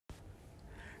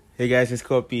Hey guys, it's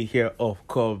Kobe here of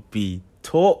Kobe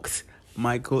Talks.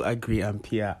 Michael, Agri, and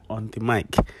Pia on the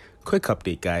mic. Quick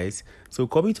update, guys. So,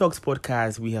 Kobe Talks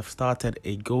podcast, we have started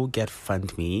a Go Get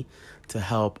Fund Me to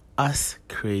help us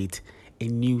create a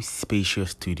new spacious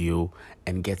studio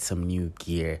and get some new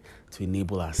gear to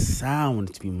enable our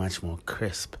sound to be much more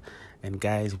crisp. And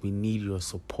guys, we need your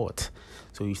support.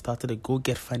 So we started a Go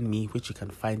Get Fund Me, which you can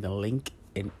find the link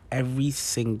in every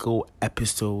single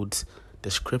episode's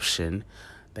description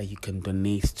that you can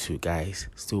donate to, guys.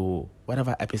 So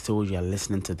whatever episode you're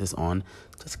listening to this on,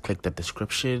 just click the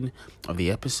description of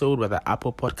the episode, whether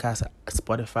Apple Podcasts,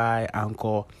 Spotify,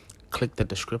 Anchor. Click the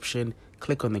description,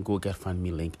 click on the Go Get Fund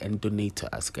Me link and donate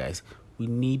to us, guys. We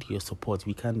need your support.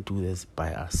 We can't do this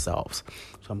by ourselves.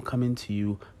 So I'm coming to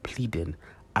you pleading,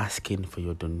 asking for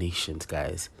your donations,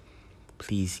 guys.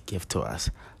 Please give to us.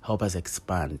 Help us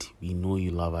expand. We know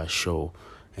you love our show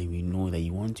and we know that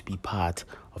you want to be part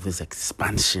of this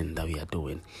expansion that we are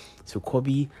doing. So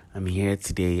Kobe, I'm here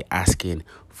today asking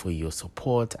for your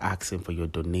support, asking for your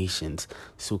donations.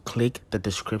 So click the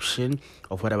description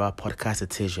of whatever podcast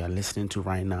it is you're listening to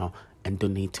right now and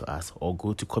donate to us, or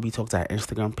go to Kobe Talks, our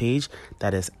Instagram page,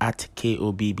 that is at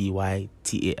KOBBYTALKS.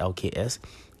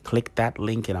 Click that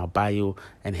link in our bio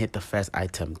and hit the first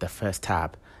item, the first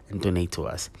tab, and donate to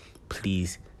us.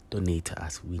 Please donate to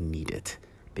us. We need it.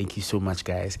 Thank you so much,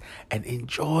 guys, and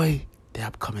enjoy the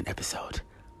upcoming episode.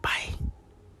 Bye.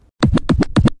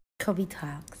 Kobe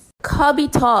Talks. Kobe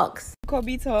Talks.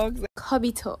 Kobe Talks.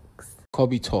 Kobe Talks.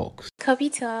 Kobe Talks. Kobe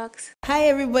Talks. Hi,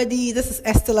 everybody. This is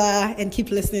Estella, and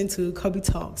keep listening to Kobe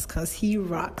Talks because he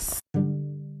rocks.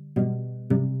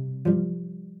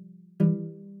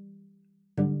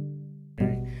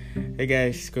 Hey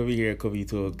guys, Kobe here, Kobe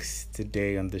Talks.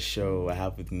 Today on the show, I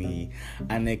have with me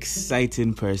an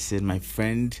exciting person, my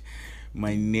friend,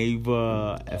 my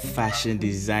neighbor, a fashion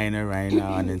designer right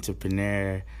now, an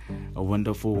entrepreneur, a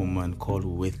wonderful woman called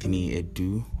Whitney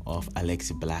Edu of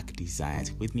Alex Black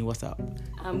Designs. Whitney, what's up?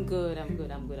 I'm good.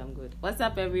 What's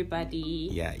up, everybody?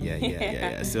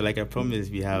 Yeah. So like I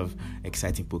promised, we have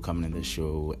exciting people coming on the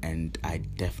show, and I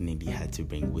definitely had to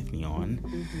bring Whitney on.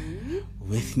 Mm-hmm.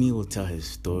 Whitney will tell her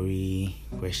story,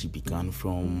 where she began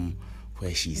from,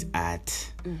 where she's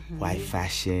at, why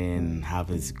fashion, how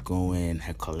it's going,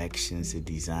 her collections, her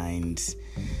designs.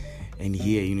 And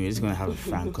here, we're just going to have a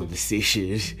frank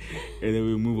conversation and then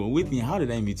we'll move on. Whitney, how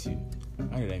did I meet you?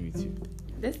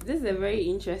 This is a very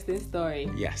interesting story.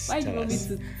 Yes. Why do you want me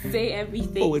to say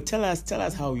everything? Oh, well, tell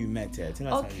us how you met her.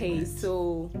 Okay,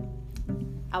 so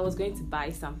I was going to buy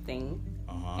something,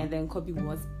 and then Kobe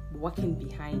was walking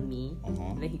behind me.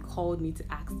 And then he called me to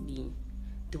ask me,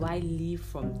 do I live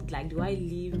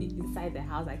inside the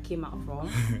house I came out from?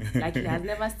 Like, he has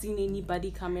never seen anybody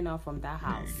coming out from that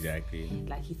house. Exactly.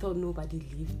 Like, he thought nobody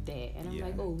lived there. And I'm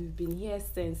like, oh, we've been here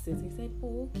since. He said,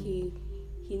 oh, okay.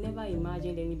 He never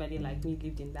imagined anybody like me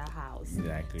lived in that house.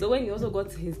 Exactly. So when he also got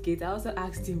to his gate, I also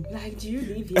asked him, like, do you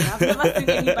live here? I've never seen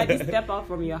anybody step out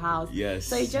from your house. Yes.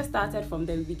 So it just started from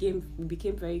there. We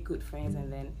became very good friends,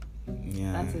 and then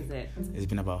that is it. It's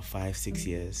been about 5-6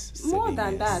 years. More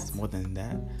than that. More than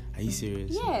that? Are you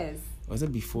serious? Yes. Was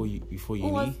it before uni?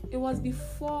 It was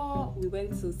before we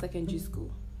went to secondary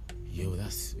school. Yo,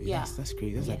 that's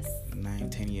great. That's like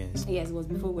 9-10 years. Yes, it was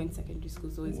before we went to secondary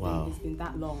school, so it's been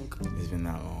that long. It's been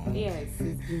that long. Yes,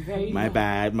 it's been very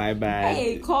long. My bad.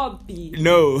 Hey, Kobe.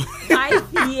 No.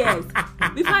 5 years.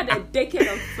 We've had a decade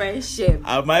of friendship.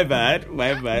 My bad.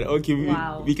 Okay,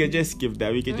 we can just skip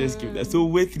that. So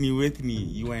Whitney,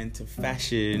 you went into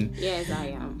fashion. Yes,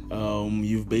 I am.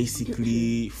 You've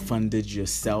basically funded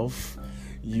yourself.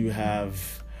 You have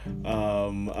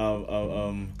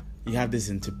you have this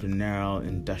entrepreneurial,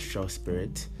 industrial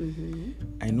spirit.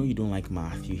 I know you don't like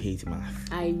math. You hate math.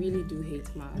 I really do hate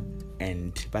math.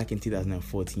 And back in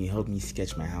 2014, you helped me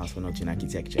sketch my house when I was in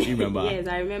architecture. You remember? Yes,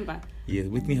 I remember. Yeah,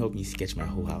 Whitney helped me sketch my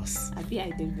whole house. I think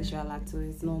I did visual art, so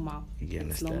it's normal. You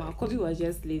understand? It's normal. Kobe was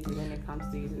just lazy when it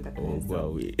comes to using the pencil. Oh,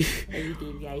 well, Every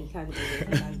day, he can't do it.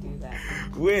 He can't do that.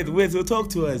 Wait, so talk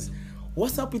to us.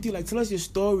 What's up with you? Like, tell us your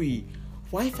story.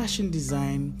 Why fashion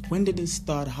design? When did it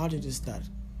start? How did it start?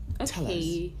 Tell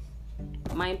us.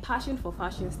 My passion for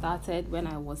fashion started when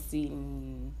I was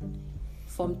in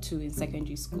Form 2 in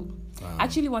secondary school. Wow. I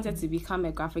actually wanted to become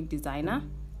a graphic designer.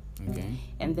 Okay.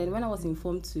 And then when I was in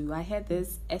Form 2, I had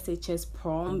this SHS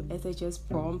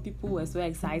prom. People were so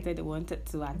excited they wanted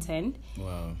to attend.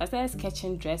 Wow. I started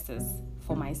sketching dresses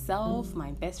for myself, my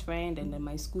best friend, and then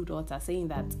my school daughter, saying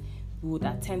that we would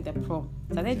attend the prom.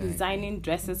 So I started designing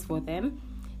dresses for them.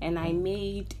 And I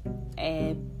made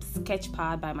a sketch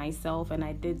pad by myself, and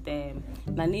I did the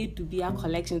Nane Dubia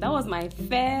collection. That was my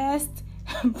first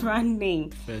brand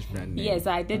name. First brand name. Yes,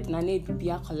 I did Nane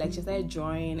Bibia collection, started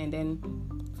drawing, and then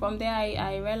from there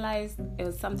I realized it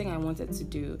was something I wanted to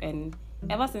do. And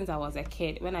ever since I was a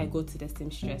kid, when I go to the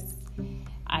seamstress,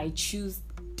 I choose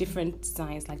different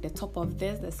designs, like the top of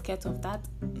this, the skirt of that,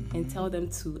 and tell them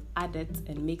to add it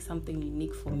and make something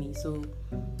unique for me. So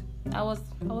I was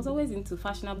always into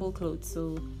fashionable clothes.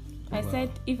 So I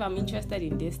said, if I'm interested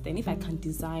in this, then if I can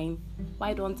design,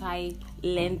 why don't I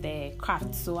learn the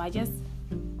craft? So I just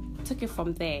took it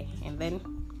from there. And then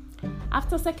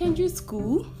after secondary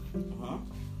school,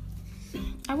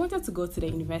 I wanted to go to the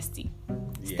university,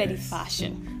 study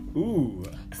fashion. Ooh.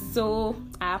 So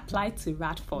I applied to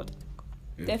Radford.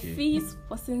 The fees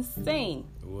was insane.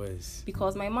 It was.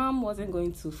 Because my mom wasn't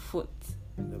going to foot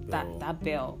that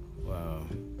bill. Wow.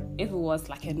 If it was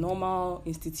like a normal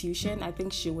institution, I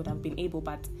think she would have been able,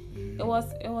 but it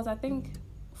was I think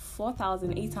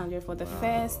 4,800 for the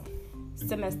first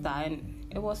semester, and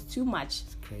it was too much.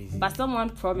 It's crazy. But someone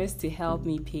promised to help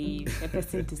me pay. The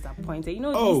person disappointed.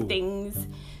 These things.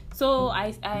 So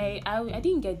I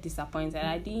didn't get disappointed.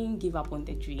 I didn't give up on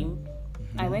the dream.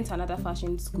 I went to another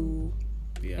fashion school,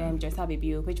 Joyce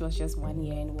Baby, which was just 1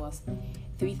 year, and it was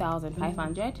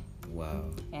 3,500. Wow.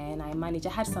 And I managed.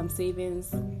 I had some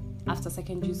savings after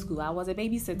secondary school. I was a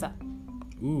babysitter.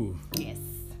 Ooh. Yes.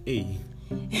 Hey.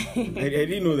 I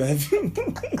didn't know that.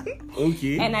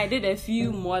 Okay. And I did a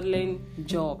few modeling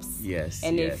jobs. Yes.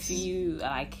 And a few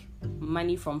like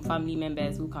money from family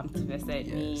members who come to visit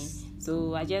me.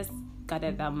 So I just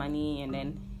gathered that money, and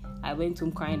then I went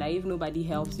home crying that if nobody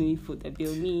helps me foot the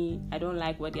bill, I don't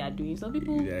like what they are doing. So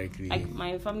people, like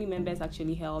my family members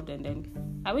actually helped, and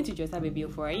then I went to Joyce Baby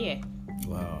for a year.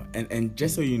 Wow. And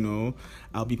just so you know,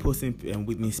 I'll be posting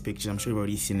Whitney's pictures. I'm sure you've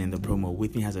already seen in the promo.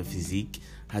 Whitney has a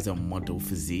model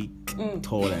physique,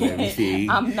 tall and everything.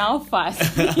 I'm now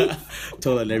fast.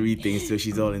 Tall and everything, so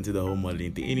she's all into the whole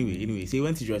modeling thing. Anyway, so you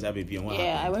went to Joyce Baby, and what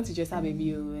happened? I went to Joyce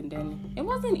Baby, and then it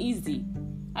wasn't easy.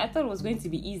 I thought it was going to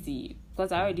be easy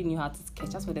because I already knew how to sketch.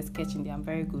 That's what the sketching there, I'm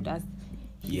very good. As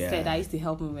he said, I used to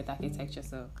help him with architecture.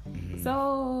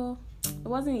 So it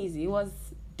wasn't easy. It was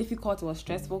difficult. It was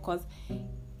stressful because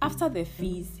after the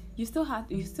fees, you still have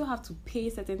to pay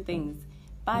certain things,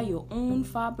 buy your own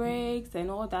fabrics and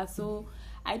all that. So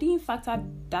I didn't factor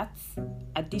that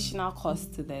additional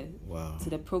cost to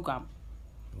the program.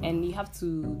 Wow. And you have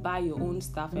to buy your own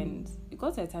stuff, and it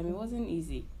got to a time it wasn't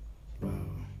easy. Wow.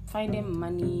 Finding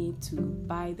money to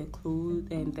buy the clothes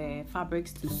and the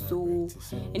fabrics to sew.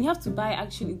 And you have to buy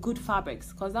actually good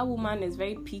fabrics because that woman is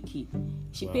very picky.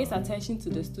 She pays attention to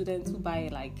the students who buy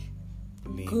like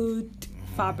good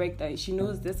fabric, that she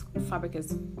knows this fabric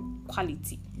is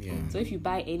quality. So if you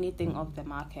buy anything off the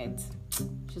market,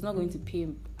 she's not going to pay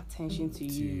attention to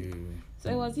you. So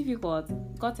it was difficult.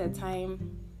 Got a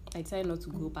time I decided not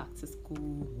to go back to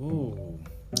school. Whoa.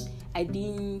 I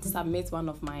didn't submit one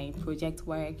of my project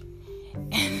work.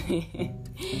 It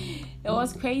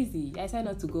was crazy. I decided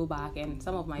not to go back, and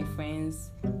some of my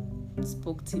friends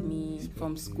spoke to me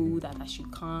from school that I should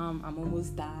come. I'm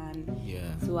almost done.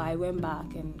 So I went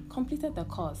back and completed the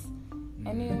course.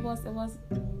 And it was a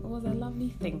lovely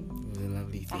thing.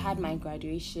 I had my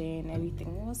graduation,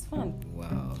 everything. It was fun.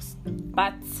 Wow.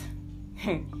 But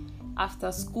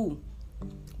after school,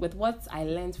 with what I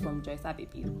learned from Joyce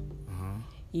Baby,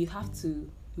 you have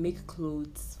to make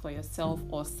clothes for yourself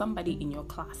or somebody in your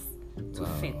class to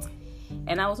fit.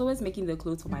 And I was always making the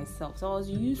clothes for myself. So I was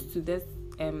used to this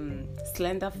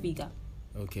slender figure.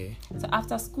 Okay. So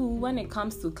after school, when it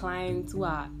comes to clients who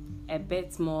are a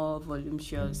bit more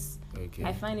voluptuous,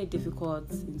 I find it difficult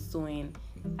in sewing.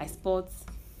 I sport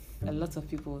a lot of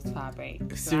people's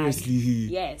fabric. Seriously?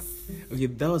 Yes. Okay,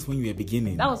 that was when you were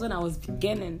beginning. That was when I was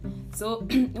beginning. So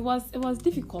it was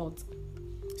difficult.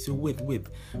 So wait,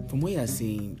 from what you're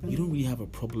saying, you don't really have a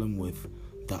problem with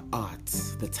the art,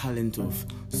 the talent of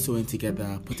sewing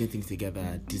together, putting things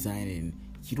together, designing.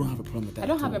 You don't have a problem with that. I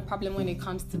don't have a problem when it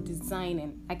comes to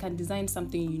designing. I can design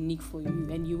something unique for you,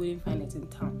 and you wouldn't find it in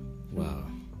town. Wow.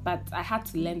 But I had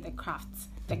to learn the craft,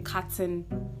 the cutting.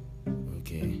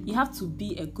 Okay. You have to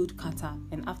be a good cutter,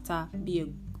 and after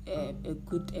be a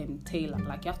good tailor.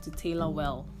 Like you have to tailor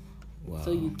well. Wow.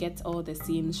 So you get all the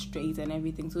seams straight and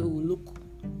everything, so it will look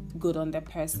good on the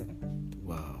person.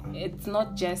 Wow. It's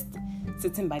not just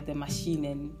sitting by the machine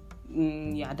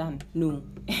and you're done. No.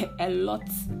 A lot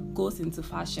goes into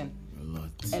fashion.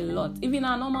 A lot. Even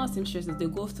our normal seamstresses, they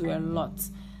go through a lot.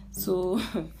 So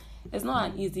it's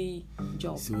not an easy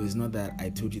job. So it's not that I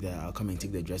told you that I'll come and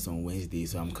take the dress on Wednesday,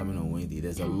 so I'm coming on Wednesday.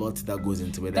 There's a lot that goes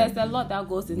into it. There's a lot that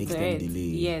goes into makes it. Them delay.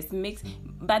 Yes,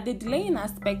 but the delaying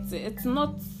aspect, it's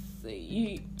not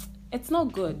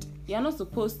good. You're not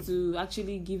supposed to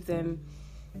actually give them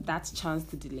that chance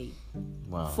to delay.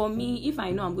 Wow. For me, if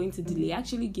I know I'm going to delay, I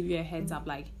actually give you a heads up.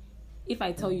 Like, if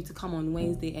I tell you to come on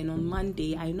Wednesday and on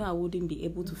Monday, I know I wouldn't be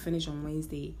able to finish on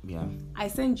Wednesday. Yeah. I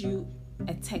send you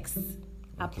a text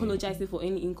apologizing for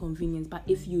any inconvenience. But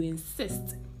if you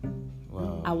insist,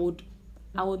 Wow.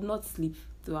 I would not sleep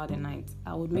throughout the night.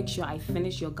 I would make sure I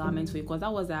finish your garments for you, because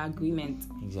that was our agreement.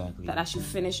 Exactly. That I should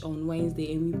finish on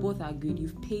Wednesday, and we both agreed.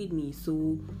 You've paid me,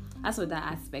 so as for that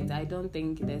aspect, I don't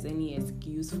think there's any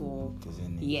excuse for.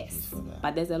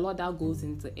 But there's a lot that goes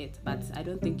into it. But I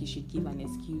don't think you should give an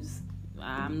excuse.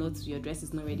 Your dress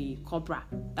is not ready, Cobra,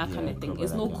 that kind of thing.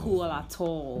 It's not cool at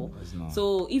all.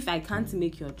 So if I can't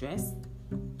make your dress,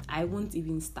 I won't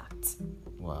even start.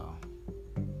 Wow.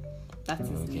 That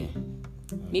is me.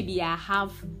 Maybe I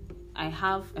have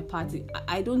a party.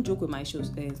 I don't joke with my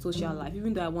social life,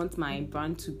 even though I want my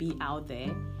brand to be out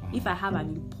there. If I have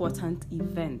an important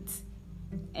event,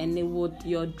 and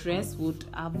your dress would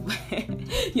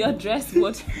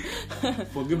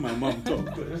Forgive my mom.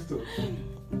 Talk.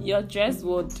 Your dress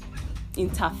would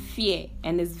interfere,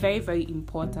 and it's very, very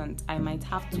important. I might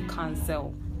have to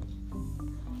cancel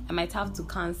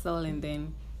and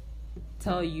then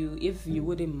tell you, if you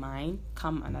wouldn't mind,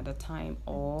 come another time,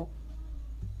 or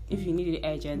if you need it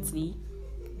urgently,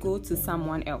 go to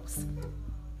someone else.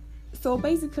 So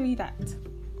basically that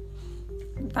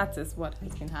is what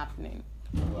has been happening.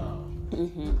 Wow.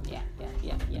 Yeah.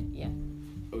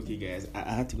 Okay, guys, I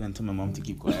had to go and tell my mom to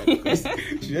keep quiet because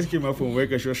she just came up from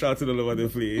work and she was shouting all over the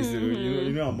place. So,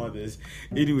 you know our mothers.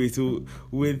 Anyway, so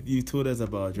when you told us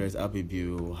about Dress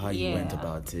Abibio, how you went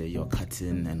about your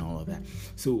cutting and all of that.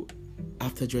 So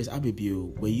after Dress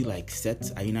Abibio, were you like set?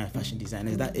 Are you now a fashion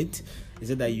designer? Is that it? Is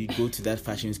it that you go to that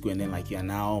fashion school and then like you are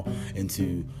now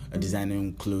into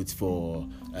designing clothes for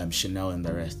Chanel and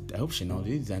the rest? I hope Chanel,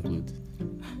 do you design clothes?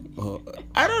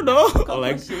 I don't know.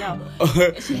 Like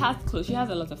she has clothes. She has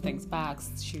a lot of things, bags,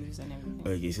 shoes, and everything.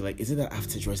 Okay, so like, is it that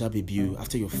after Dress Abibio,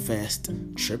 after your first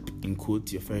trip in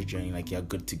quotes, your first journey, like you're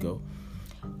good to go?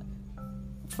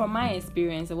 From my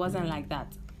experience, it wasn't like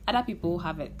that. Other people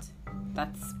have it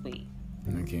that way.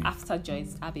 Okay. After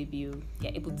Dress Abibio,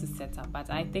 they're able to set up, but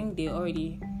I think they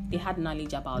had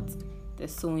knowledge about the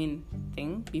sewing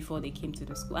thing before they came to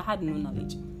the school. I had no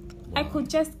knowledge. Wow. I could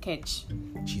just catch.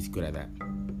 She's good at that.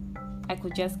 I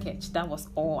could just catch. That was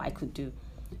all I could do.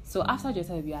 So after Dress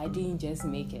Abibio, I didn't just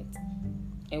make it.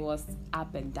 It was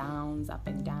up and downs. I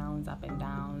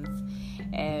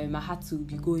had to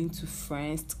be going to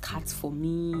friends to cut for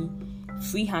me,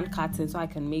 freehand cutting so I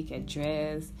can make a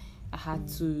dress. I had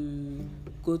to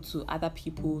go to other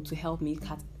people to help me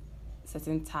cut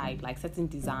certain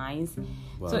designs.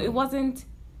 Wow. So it wasn't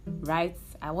right.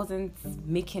 I wasn't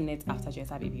making it after Dress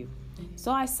Abibio.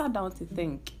 So I sat down to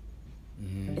think,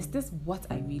 is this what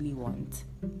I really want?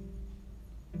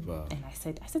 Wow. And I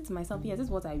said to myself, yes, this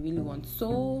is what I really want.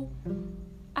 So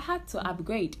I had to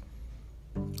upgrade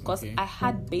because I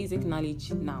had basic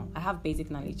knowledge now.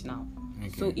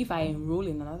 Okay. So if I enroll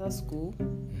in another school,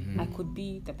 I could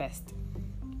be the best.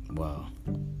 Wow.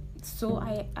 So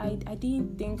I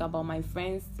didn't think about my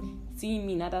friends seeing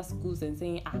me in other schools and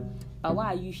saying, but why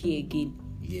are you here again?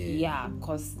 Yeah,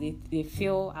 because they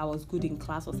feel I was good in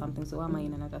class or something, so why am I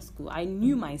in another school? I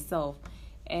knew myself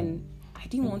and I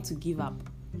didn't want to give up.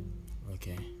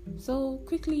 Okay. So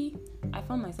quickly, I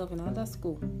found myself in another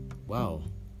school. Wow.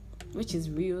 Which is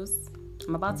Rios.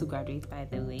 I'm about to graduate, by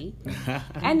the way.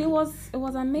 And it was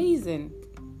amazing.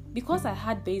 Because I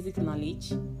had basic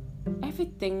knowledge,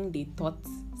 everything they taught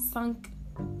sank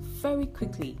very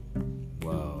quickly.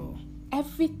 Wow.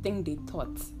 Everything they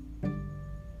taught.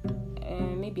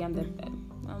 Maybe I'm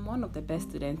one of the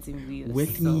best students in Rios.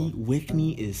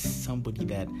 Whitney is somebody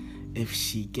that if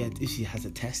she has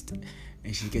a test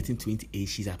and she's getting 28,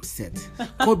 she's upset.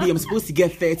 Kobe, I'm supposed to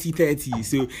get 30.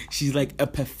 So she's like a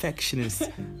perfectionist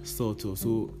sort of.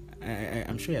 So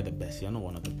I'm sure you're the best. You're not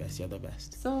one of the best. You're the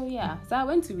best. So yeah. So I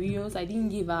went to Rios. I didn't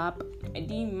give up. I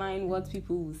didn't mind what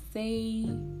people would say.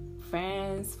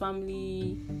 Friends,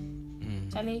 family.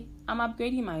 Charlie, I'm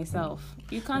upgrading myself.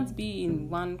 You can't be in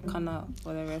one corner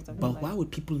for the rest of your life. But why would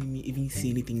people even say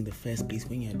anything in the first place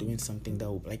when you're doing something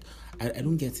that would, like, I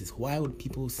don't get it. Why would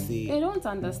people say... They don't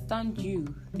understand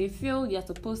you. They feel you're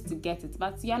supposed to get it,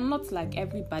 but you're not like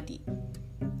everybody.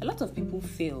 A lot of people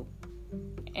fail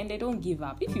and they don't give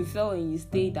up. If you fail and you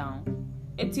stay down,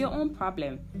 it's your own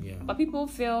problem. Yeah. But people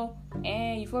feel,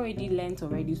 you've already learned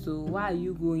already, so why are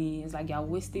you going? It's like you're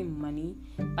wasting money.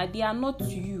 But they are not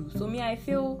you. So I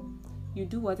feel you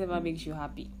do whatever makes you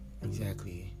happy.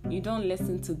 Exactly. You don't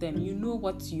listen to them. You know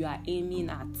what you are aiming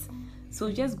at.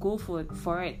 So just go for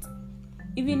it.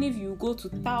 Even if you go to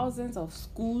thousands of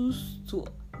schools to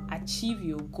achieve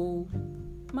your goal,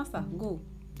 master, go.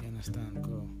 You understand?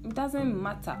 Go. It doesn't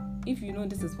matter if you know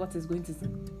this is what is going to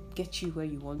get you where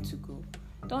you want to go.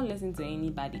 Don't listen to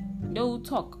anybody. They will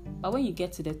talk, but when you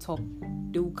get to the top,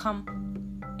 they will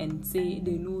come and say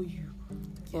they know you,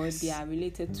 or they are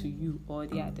related to you, or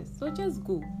they are this. So just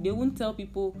go. They won't tell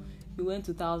people you went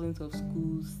to thousands of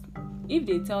schools. If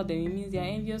they tell them, it means they are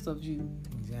envious of you.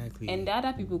 Exactly. And the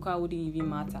other people wouldn't even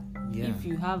matter. Yeah. If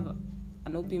you have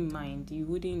an open mind, you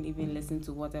wouldn't even listen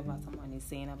to whatever someone is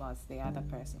saying about the other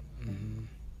person. Mm-hmm.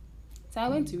 So I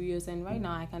went to Rios, and right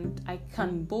now I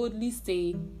can boldly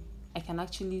say I can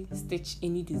actually stitch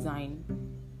any design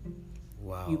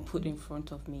you put in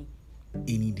front of me.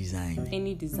 Any design,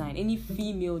 any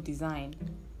female design,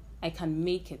 I can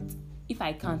make it. If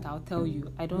I can't, I'll tell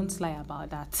you. I don't lie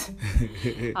about that.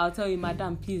 I'll tell you,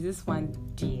 madam, please, this one,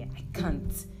 dear, I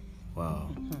can't. Wow.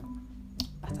 Mm-hmm.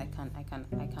 But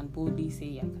I can boldly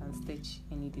say I can stitch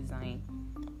any design.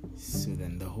 So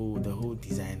then the whole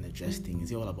design and dress thing,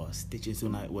 is it all about stitching? So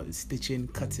now what, stitching,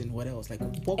 cutting, what else? Like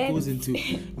what goes into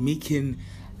making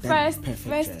that perfect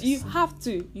dress? First you have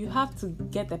to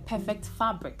get the perfect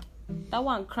fabric. That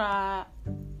one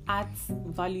adds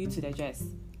value to the dress.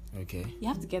 Okay. You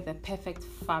have to get the perfect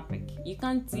fabric. You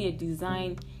can't see a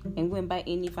design and go and buy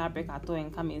any fabric at all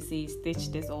and come and say stitch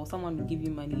this, or someone will give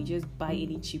you money. You just buy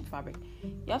any cheap fabric.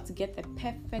 You have to get the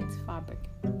perfect fabric.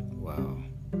 Wow.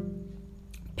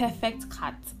 Perfect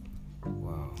cut.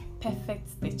 Wow. Perfect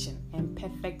stitching and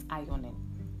perfect ironing.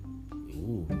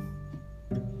 Ooh.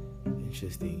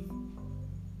 Interesting.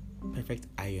 Perfect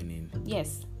ironing.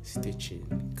 Yes.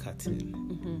 Stitching, cutting.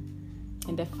 Mm-hmm.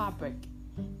 And the fabric.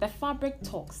 The fabric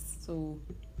talks, so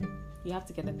you have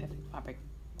to get the perfect fabric.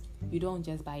 You don't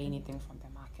just buy anything from the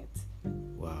market.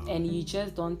 Wow. And you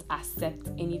just don't accept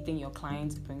anything your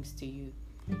client brings to you.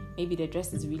 Maybe the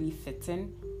dress is really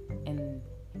fitting and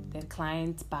the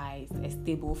client buys a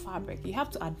stable fabric. You have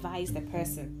to advise the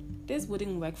person, this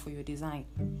wouldn't work for your design.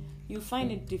 You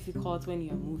find it difficult when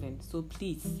you're moving, so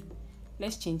please,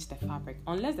 let's change the fabric.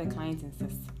 Unless the client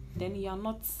insists, then you are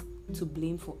not to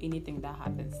blame for anything that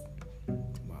happens.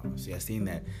 Wow. So you're saying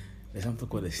that there's something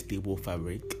called a stable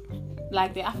fabric?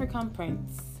 Like the African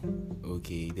prints.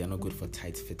 Okay, they're not good for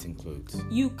tight fitting clothes.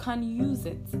 You can use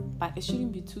it, but it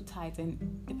shouldn't be too tight, and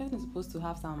the person is supposed to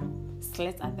have some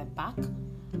slits at the back.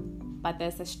 But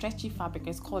there's a stretchy fabric,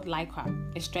 it's called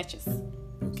lycra. It stretches.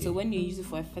 Okay. So when you use it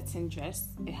for a fitting dress,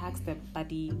 it hugs the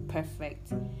body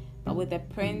perfect. But with the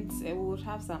print, it would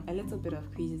have a little bit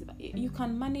of creases. But you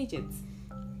can manage it.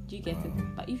 Do you get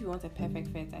it? But if you want a perfect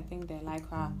fit, I think the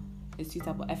lycra is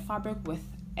suitable. A fabric with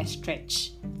a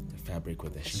stretch. A fabric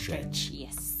with a stretch.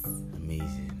 Yes.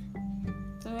 Amazing.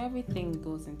 So everything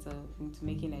goes into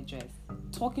making a dress.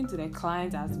 Talking to the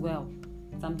client as well.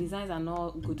 Some designs are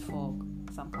not good for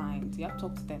some clients. You have to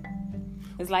talk to them.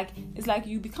 It's like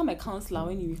you become a counselor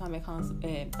when you become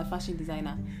a fashion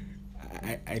designer.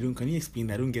 I don't. Can you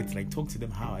explain? I don't get. Like, talk to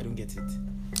them how? I don't get it.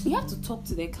 You have to talk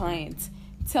to the client.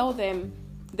 Tell them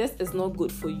this is not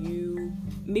good for you.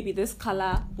 Maybe this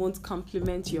color won't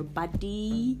complement your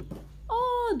body.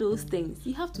 All those things.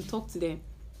 You have to talk to them.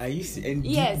 Do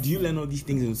you learn all these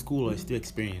things in school, or still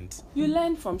experience? You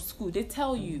learn from school. They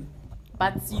tell you,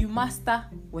 but you master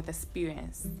with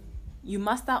experience. You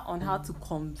master on how to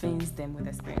convince them with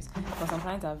experience. Because some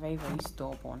clients are very, very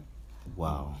stubborn.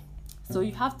 Wow. So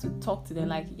you have to talk to them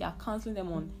like you're counseling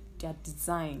them on their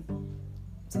design.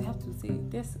 So you have to say,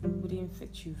 this wouldn't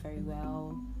fit you very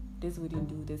well. This wouldn't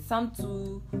do this. Some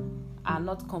too are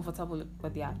not comfortable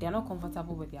with they're not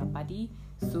comfortable with their body.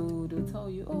 So they'll tell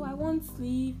you, oh, I want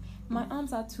sleeve. My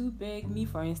arms are too big. Me,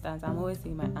 for instance, I'm always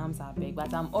saying my arms are big,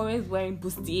 but I'm always wearing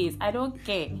bustiers. I don't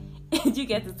care. Do you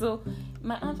get it? So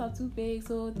my arms are too big.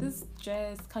 So this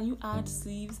dress, can you add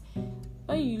sleeves?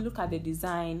 When you look at the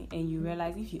design and you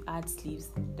realize if you add sleeves,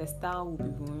 the style will be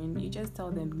ruined, you just tell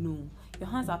them, no, your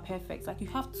hands are perfect. Like, you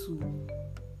have to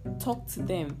talk to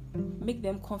them, make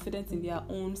them confident in their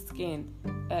own skin,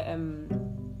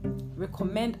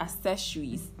 recommend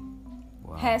accessories,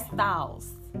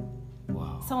 hairstyles.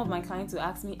 Wow. Some of my clients will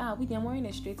ask me, Whitney, I'm wearing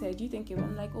a straight hair. Do you think it will?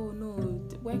 I'm like, oh no,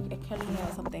 wear a curly hair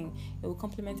or something. It will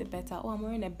complement it better. Oh, I'm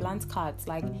wearing a blunt cut.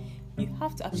 Like, you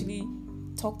have to actually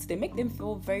talk to them, make them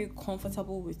feel very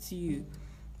comfortable with you,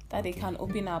 that they can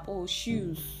open up. Oh,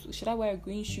 shoes, should I wear a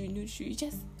green shoe, nude shoe? You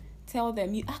just tell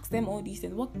them, you ask them all these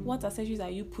things. What accessories are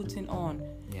you putting on?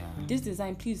 Yeah. This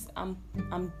design, please,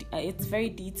 it's very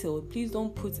detailed. Please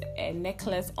don't put a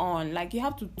necklace on. Like, you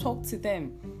have to talk to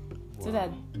them so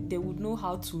that they would know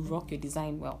how to rock your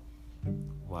design well.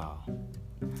 Wow.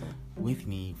 with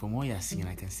me, from what you're seeing,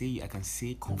 I can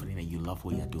say confidently that you love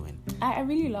what you're doing. I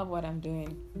really love what I'm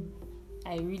doing.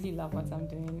 I really love what I'm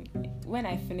doing. When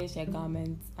I finish a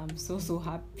garment, I'm so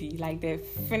happy. Like the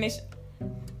finished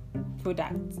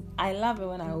product. I love it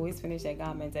when I always finish a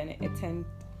garment and it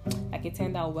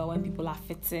turned out well when people are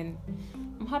fitting.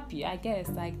 I'm happy, I guess,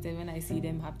 like when I see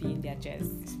them happy in their dress.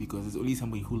 It's because it's only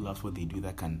somebody who loves what they do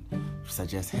that can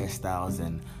suggest hairstyles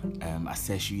and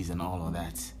accessories and all of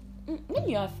that.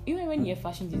 Even when you're a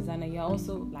fashion designer, you're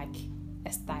also like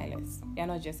a stylist. You're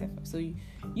not just so you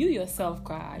yourself,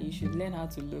 you should learn how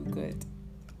to look good.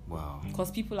 Wow. Because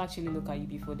people actually look at you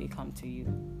before they come to you.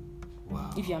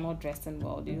 Wow. If you're not dressing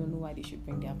well, they don't know why they should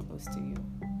bring their clothes to you.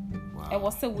 Wow. I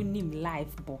was saying with him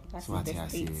life, but that's the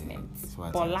statement.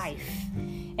 For life.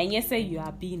 And yes, say you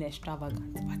are being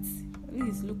extravagant, but at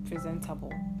least look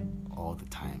presentable. All the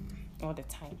time.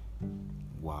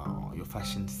 Wow, your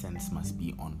fashion sense must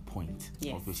be on point.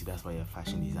 Yes. Obviously, that's why you're a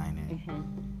fashion designer.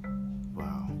 Mm-hmm.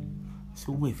 Wow.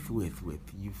 So with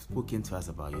you've spoken to us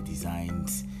about your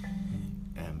designs.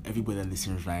 Everybody that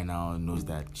listens right now knows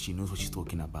that she knows what she's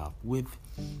talking about. You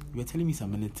were telling me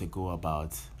some minutes ago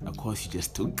about a course you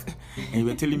just took, and you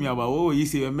were telling me about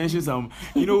you mentioned some.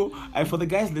 For the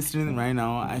guys listening right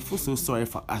now, I feel so sorry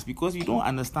for us because you don't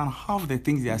understand half the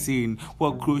things they are saying.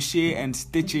 Well, crochet and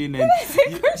stitching and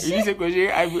you say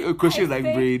crochet. Crochet is like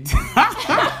braids.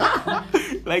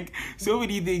 Like so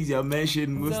many things you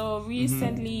mentioned. So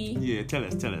recently, yeah, tell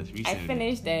us. Recently, I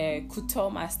finished the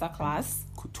couture masterclass.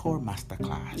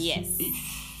 Yes.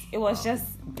 It was just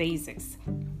basics.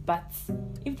 But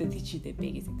if they teach you the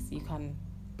basics, you can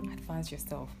advance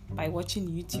yourself by watching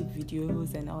YouTube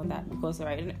videos and all that. Because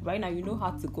right now you know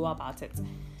how to go about it.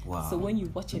 Wow. So when you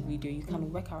watch a video, you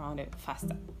can work around it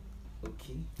faster.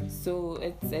 Okay. So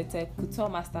it's a couture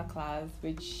masterclass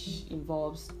which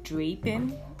involves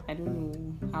draping. I don't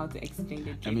know how to explain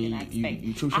the draping aspect.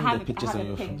 You showed the pictures on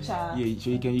your phone. Yeah,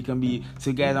 so you can be.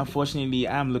 So guys, unfortunately,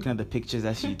 I'm looking at the pictures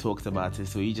as she talked about it.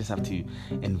 So you just have to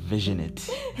envision it.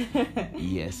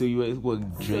 Yeah. So you were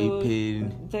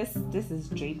draping. So this is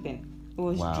draping. It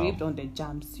was draped on the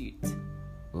jumpsuit.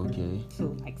 Okay.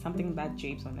 So like something that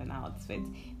drapes on an outfit.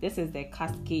 This is the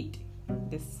cascade.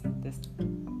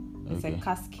 It's a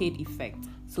cascade effect.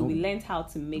 So we learned how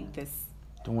to make this.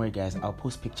 Don't worry, guys. I'll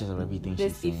post pictures of everything.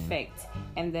 This effect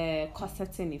and the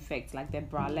corseting effect, like the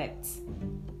bralette.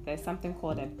 There's something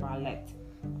called a bralette.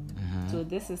 Mm-hmm. So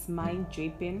this is mine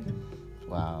draping.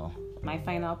 Wow. My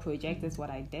final project is what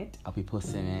I did. I'll be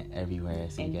posting it everywhere,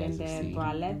 so and you guys will see. And then the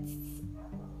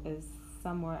bralette is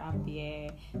somewhere up there.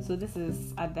 So this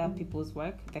is other people's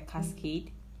work. The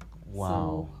cascade.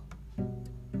 Wow.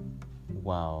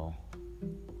 Wow.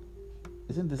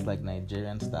 Isn't this like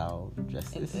Nigerian style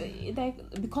dresses?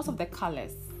 Because of the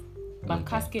colors. But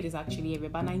cascade is actually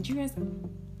everywhere. But Nigerians,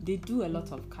 they do a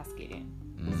lot of cascading.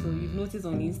 So you've noticed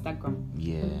on Instagram.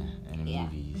 Yeah, and in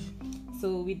movies.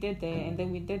 So we did and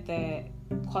then we did the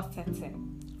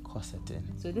corseting.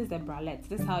 So this is the bralette.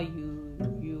 This is how you.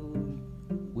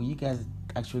 Well, you guys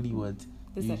actually what?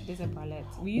 This is a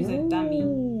bralette. We use a dummy.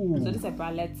 So this is a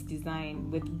bralette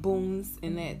design with bones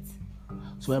in it.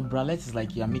 So a bralette is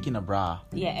like you're making a bra.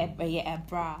 Yeah, a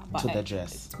bra. But to the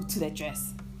dress. To the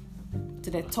dress. To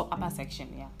the top upper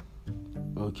section, yeah.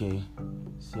 Okay.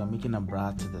 So you're making a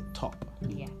bra to the top.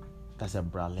 Yeah. That's a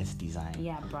bralette design.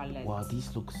 Yeah, bralette. Wow,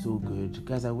 these look so good.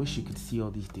 Guys, I wish you could see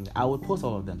all these things. I would post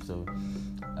all of them, so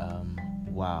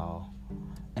wow.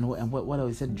 And what else?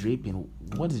 You said draping.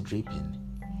 What is draping?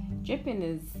 Draping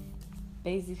is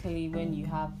basically when you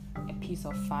have a piece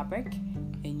of fabric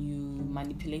and you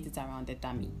manipulate it around the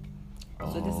dummy.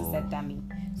 So this is a dummy.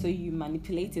 So you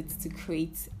manipulate it to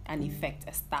create an effect,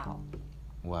 a style.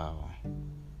 Wow.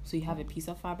 So you have a piece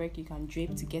of fabric, you can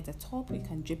drape to get a top, you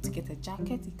can drape to get a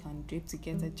jacket, you can drape to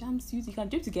get a jumpsuit, you can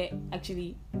drape to get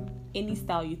actually any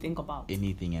style you think about.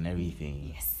 Anything and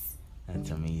everything. Yes.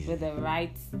 That's amazing. With the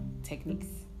right techniques.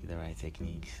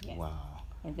 Yes. Wow.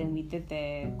 And then we did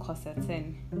the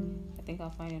corseting. I think I'll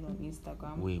find it on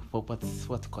Instagram. Wait,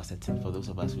 what's corseting? For those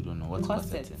of us who don't know, what's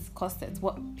corseting? Corsets,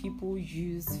 what people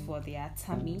use for their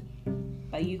tummy,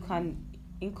 but you can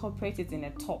incorporate it in a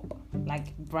top,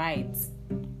 like brides.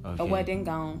 Okay. A wedding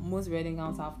gown. Most wedding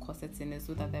gowns have corsets in it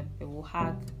so that it will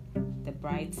hug the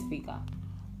bride's figure.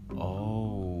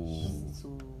 Oh.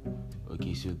 So.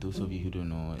 Okay, so those of you who don't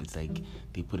know, it's like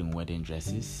they put in wedding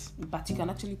dresses. But you can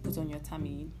actually put on your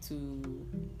tummy to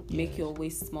make your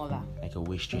waist smaller. Like a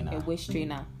waist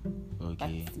trainer.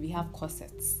 Okay. But we have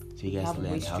corsets. So you guys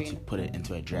learned how to put it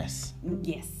into a dress.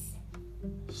 Yes.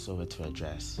 Sew it to a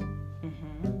dress.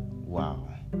 Mm-hmm. Wow.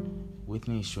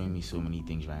 Whitney is showing me so many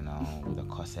things right now with the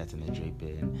corset and the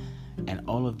draping, and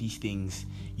all of these things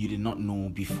you did not know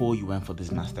before you went for this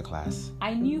masterclass.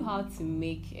 I knew how to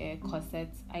make a corset.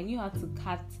 I knew how to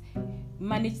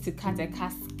manage to cut a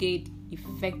cascade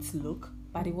effect look,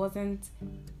 but it wasn't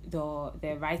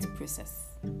the right process.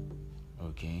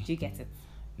 Okay. Do you get it?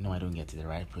 No, I don't get it. The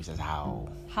right process. How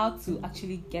to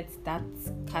actually get that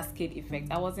cascade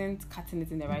effect. I wasn't cutting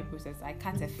it in the right process. I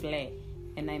cut a flare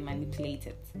and I manipulate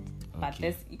it. But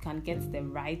this, you can get the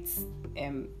right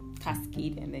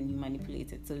cascade and then you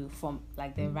manipulate it. So you form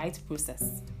like the right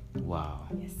process. Wow.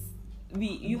 Yes.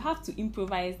 You have to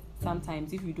improvise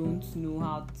sometimes if you don't know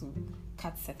how to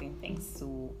cut certain things.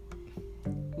 So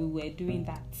we were doing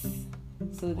that.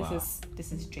 So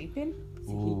this is draping.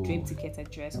 So he draped to get a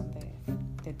dress on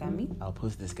the dummy. I'll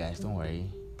post this, guys. Don't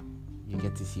worry. You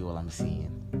get to see what I'm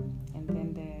seeing. And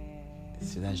then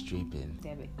so that's draping.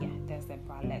 There's the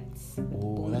bralettes.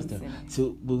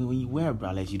 So when you wear a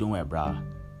bralette, you don't wear a bra.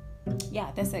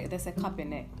 Yeah, there's a cup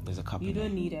in it. There's a cup. You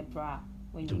don't need a bra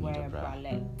when you wear a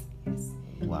bralette. Yes.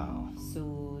 Wow.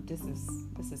 So this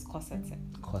is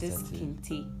corseting. This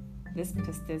kente. This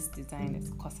pistis design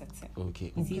is corseting.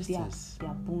 Okay. You see there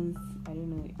are bones. I don't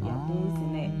know. There are bones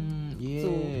in it.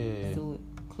 Yeah. So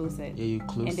close it. Yeah, you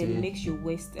close it. And then it makes your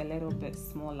waist a little bit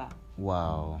smaller.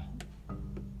 Wow.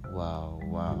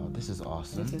 This is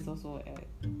awesome. This is also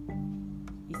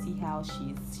you see how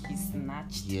she's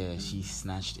snatched. Yeah, she's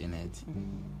snatched in it.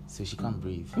 Mm-hmm. So she can't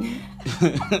breathe.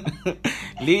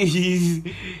 Ladies,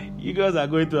 you guys are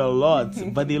going through a lot,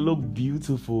 but they look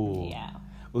beautiful. Yeah.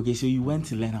 Okay, so you went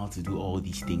to learn how to do all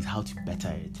these things, how to better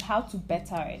it.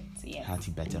 Yes. How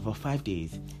to better for 5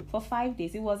 days. For 5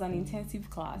 days, it was an intensive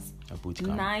class. A boot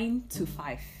camp. 9 to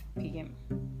 5 p.m.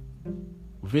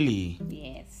 Really?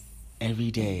 Yes.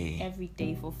 Every day. Every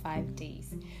day for 5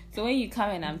 days. So when you come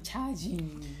and I'm charging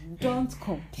you, don't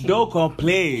complain. Don't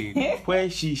complain. Where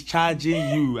she's charging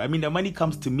you. I mean, the money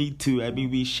comes to me too. I mean,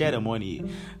 we share the money.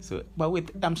 So, but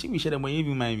I'm sure we share the money. You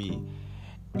remind me.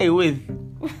 Hey, with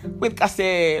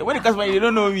Kase, when it comes to money, you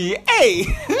don't know me. Hey.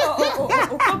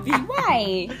 Kobe,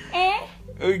 why?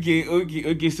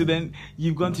 Okay. So then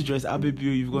you've gone to dress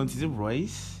Abibio. You've gone to the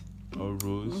Royce or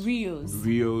Rose.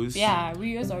 Rios. Yeah,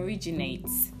 Rios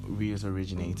originates.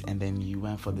 And then you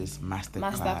went for this master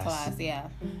class, yeah.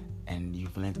 And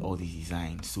you've learned all these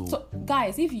designs. So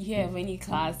guys, if you hear of any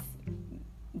class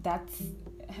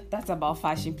that's about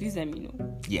fashion, please let me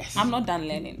know. Yes. I'm not done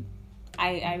learning.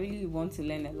 I really want to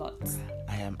learn a lot.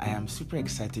 I am super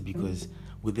excited because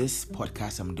with this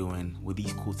podcast I'm doing, with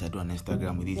these quotes I do on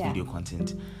Instagram, with these video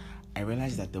content, I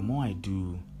realize that the more I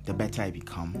do, the better I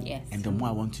become. Yes. And the more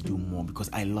I want to do more because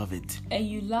I love it. And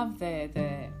you love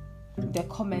the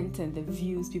comments and the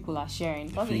views people are sharing.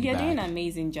 Because you're doing an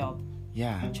amazing job.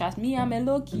 Yeah. Trust me, I'm a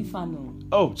low-key fan.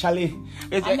 Oh, Charlie.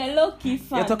 I'm a low-key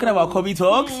fan. You're talking about Kobe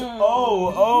Talks?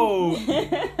 Oh.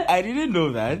 I didn't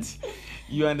know that.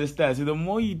 You understand? So the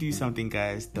more you do something,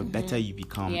 guys, the better you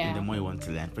become and the more you want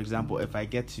to learn. For example, if I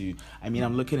get to,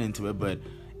 I'm looking into it, but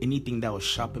anything that will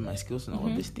sharpen my skills and all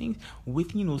of these things,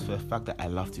 Whitney knows for a fact that I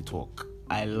love to talk.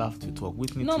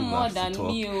 Whitney no too more loves than to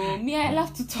talk. me, I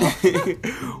love to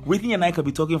talk. Whitney and I could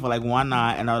be talking for like 1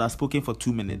 hour and I would have spoken for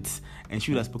 2 minutes and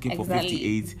she would have spoken for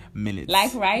 58 minutes.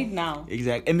 Like right now.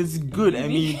 Exactly. And it's good. I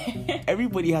mean,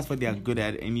 everybody has what they are good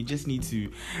at and you just need to,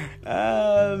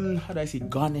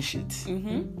 garnish it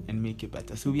and make it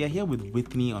better. So we are here with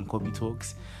Whitney on Kobe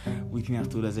Talks. Whitney has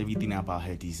told us everything about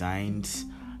her designs,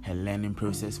 her learning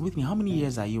process. Whitney, how many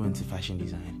years are you into fashion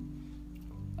design?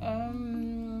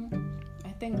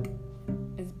 I think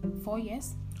it's 4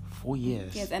 years. 4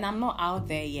 years? Yes, and I'm not out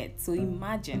there yet. So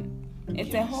imagine.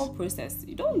 It's a whole process.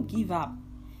 You don't give up.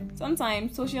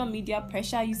 Sometimes social media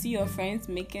pressure, you see your friends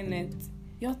making it.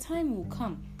 Your time will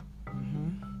come.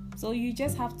 So you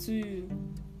just have to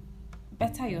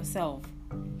better yourself.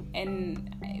 And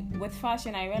with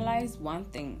fashion, I realized one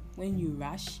thing. When you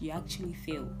rush, you actually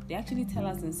fail. They actually tell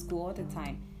us in school all the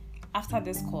time, after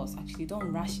this course, actually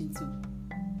don't rush into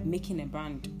making a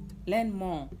brand. Learn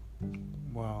more.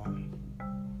 Wow.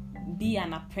 Be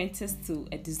an apprentice to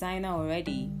a designer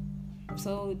already.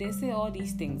 So they say all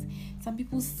these things. Some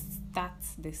people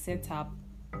they set up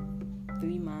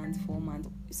 3 months, 4 months,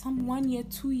 some 1 year,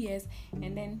 2 years,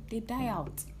 and then they die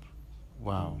out.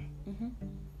 Wow.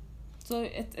 So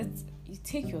it's you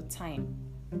take your time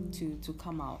to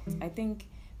come out. I think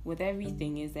with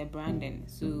everything is the branding.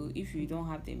 So if you don't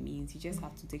have the means, you just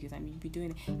have to take your time. You'll be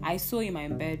doing it. I sew in my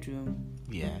bedroom.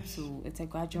 Yes. So it's a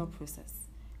gradual process.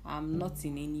 I'm not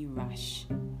in any rush.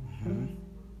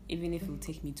 Even if it will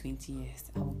take me 20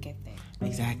 years, I will get there.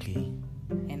 Exactly.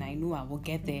 And I know I will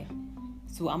get there.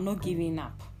 So I'm not giving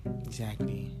up.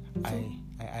 Exactly.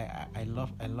 I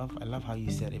love how you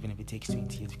said even if it takes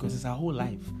 20 years, because it's our whole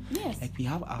life. Yes. Like we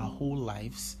have our whole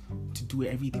lives to do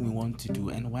everything we want to do,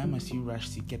 and why must you rush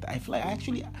to get there? I feel like I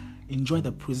actually enjoy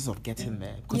the process of getting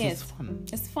there because it's fun.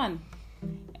 It's fun.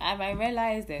 I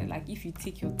realized that like if you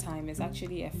take your time, it's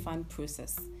actually a fun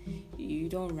process. You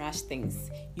don't rush things.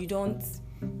 You don't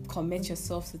commit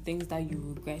yourself to things that you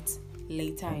regret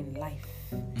later in life.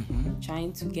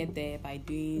 Trying to get there by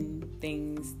doing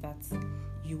things that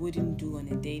you wouldn't do on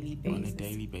a daily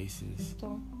basis.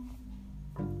 So,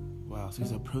 wow, so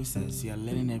it's a process. You are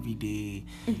learning every day.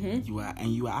 You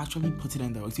are actually putting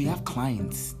in the work. So you have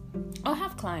clients. I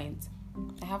have clients.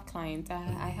 I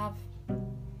have,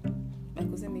 I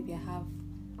could say maybe I have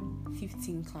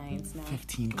 15 clients now.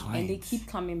 15 clients. And they keep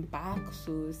coming back,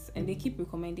 and they keep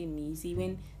recommending me. See,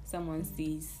 when someone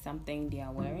sees something they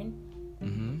are wearing,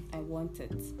 I want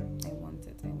it.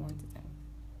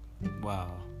 Wow.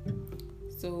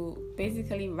 So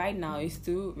basically right now it's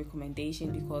through recommendation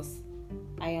because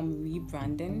I am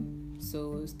rebranding,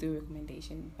 so it's through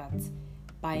recommendation. But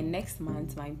by next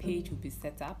month my page will be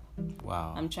set up.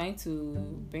 Wow. I'm trying to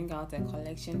bring out a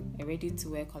collection, a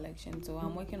ready-to-wear collection. So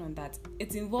I'm working on that.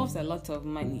 It involves a lot of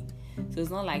money. So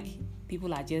it's not like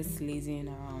people are just lazing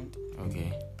around.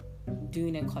 Okay.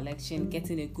 Doing a collection,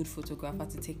 getting a good photographer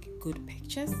to take good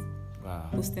pictures,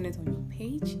 posting it on your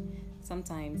page.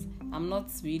 Sometimes I'm not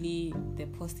really the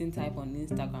posting type on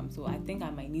Instagram, so I think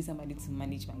I might need somebody to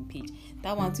manage my page.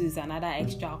 That one too is another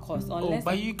extra cost.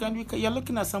 But you're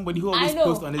looking at somebody who always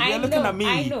posts on it. You're looking at me.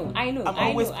 I know. I'm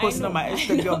always posting on my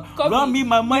Instagram. Run me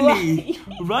my money.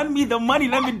 Run me the money.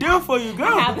 Let me do it for you, girl.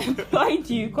 I have employed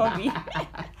you, Kobe.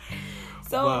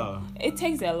 So it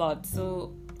takes a lot.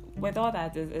 So with all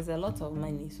that, it's a lot of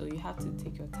money. So you have to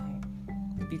take your time.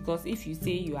 Because if you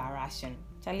say you are rushing,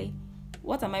 Charlie,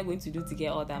 what am I going to do to get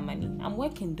all that money? I'm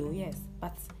working though, yes,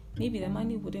 but maybe the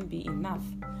money wouldn't be enough.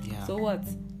 Yeah. So what?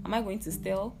 Am I going to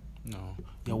steal? No.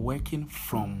 You're working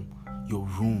from your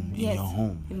room in your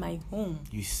home. In my home.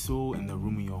 You sew in the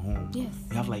room in your home. Yes.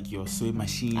 You have like your sewing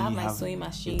machine. I have my sewing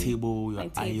machine. Your table,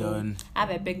 your iron. I have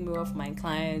a big mirror for my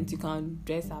clients. You can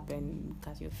dress up and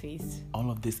cut your face. All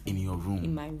of this in your room.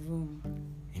 In my room.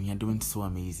 And you're doing so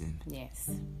amazing. Yes.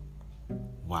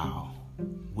 Wow.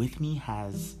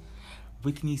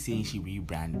 Whitney saying she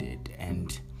rebranded,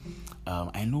 and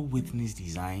I know Whitney's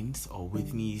designs, or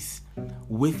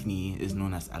Whitney is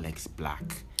known as Alex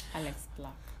Black. Alex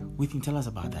Black. Whitney, tell us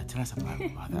about that.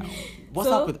 What's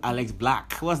up with Alex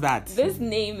Black? What's that? This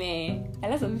name, a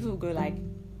lot of people go like,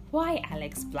 why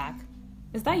Alex Black?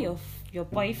 Is that your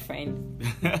boyfriend?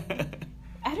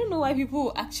 I don't know why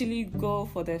people actually go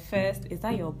for the first, is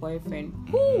that your boyfriend?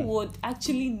 Who would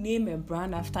actually name a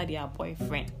brand after their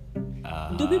boyfriend?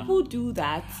 Do people do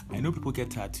that? I know people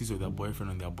get tattoos of their boyfriend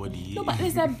on their body. No, but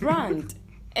it's a brand.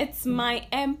 It's my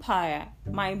empire,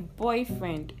 my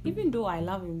boyfriend. Even though I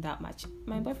love him that much,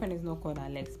 my boyfriend is not called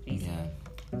Alex, please. Yeah.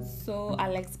 So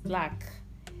Alex Black.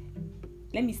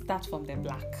 Let me start from the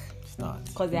black. Start.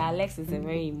 Because the Alex is a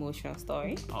very emotional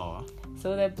story. Oh.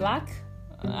 So the black,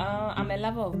 I'm a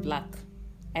lover of black.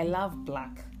 I love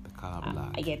black. The color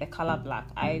black. The color black.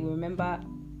 I remember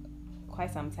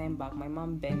quite some time back, my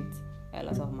mom bent a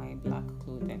lot of my black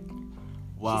clothing.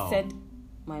 Wow. She said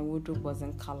my wardrobe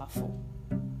wasn't colorful.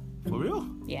 For real?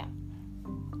 Yeah.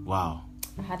 Wow.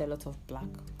 I had a lot of black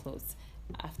clothes.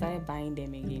 I started buying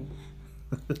them again.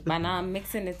 But now I'm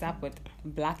mixing it up with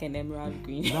black and emerald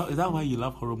green. Is that why you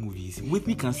love horror movies?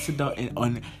 Whitney can sit down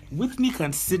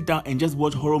and just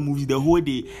watch horror movies the whole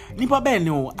day. Nipa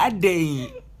beno a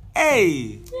day.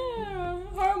 Hey. Yeah,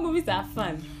 horror movies are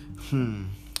fun.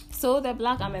 So the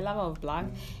black, I'm a lover of black.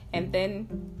 And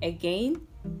then again,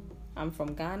 I'm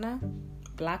from Ghana.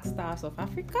 Black Stars of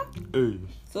Africa. Hey.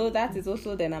 So that is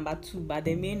also the number 2. But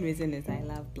the main reason is I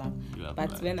love black.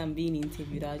 But when I'm being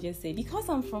interviewed, I'll just say, because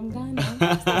I'm from Ghana.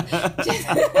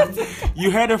 You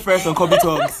heard it first on Kobe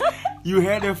Talks.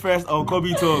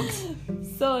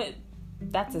 So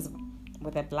that is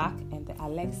with the black and the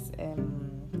Alex.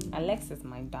 Alex is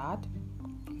my dad.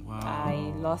 Wow.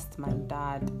 I lost my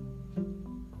dad,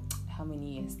 how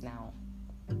many years now?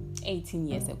 18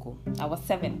 years ago. I was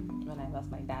 7 when I lost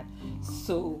my dad.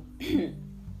 So,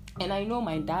 and I know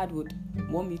my dad would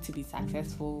want me to be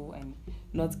successful and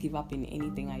not give up in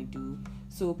anything I do.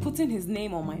 So putting his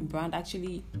name on my brand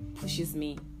actually pushes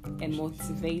me and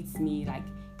motivates me, like,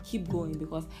 keep going,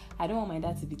 because I don't want my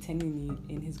dad to be telling me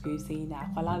in his grave saying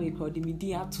that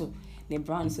the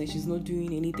brand, so she's not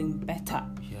doing anything better.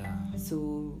 Yeah.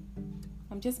 So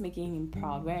I'm just making him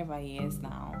proud wherever he is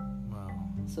now. Wow.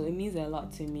 So it means a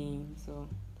lot to me. So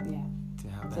yeah. to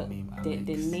have So that name, the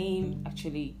Alex. name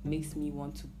actually makes me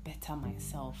want to better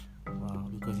myself. Wow,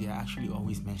 because you actually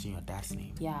always mention your dad's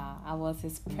name. Yeah, I was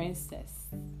his princess.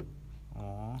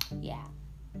 Aww. Yeah.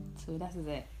 So that is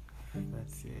it.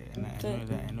 That's it. And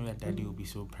I know that Daddy will be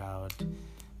so proud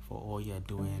for all you're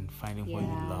doing, finding what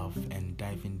you love and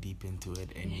diving deep into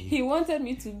it. And he wanted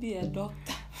me to be a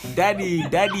doctor.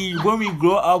 Daddy, when we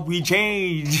grow up, we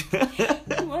change.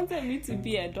 He wanted me to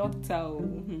be a doctor.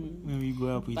 When we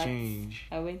grow up, we change.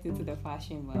 I went into the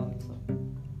fashion world, so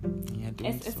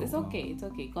it's okay. It's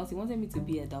okay because he wanted me to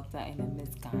be a doctor and a Miss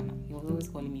Ghana. He was always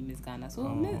calling me Miss Ghana. So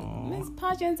Miss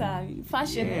pageants are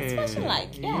fashion. It's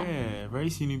fashion-like. Yeah. Very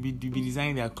soon you'll be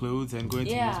designing their clothes and going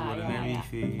to Miss World and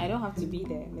everything. I don't have to be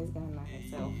there, Miss Ghana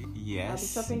herself. Yes. I'll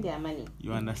be shopping their money.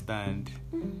 You understand?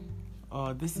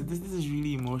 Oh, this is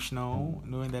really emotional,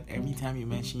 knowing that every time you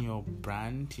mention your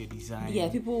brand, your design. Yeah,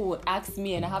 people would ask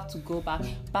me and I have to go back.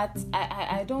 But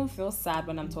I don't feel sad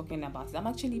when I'm talking about it. I'm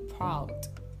actually proud.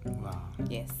 Wow.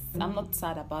 Yes. I'm not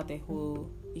sad about the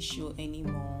whole issue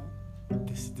anymore.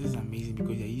 This is amazing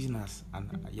because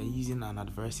you're using an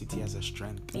adversity as a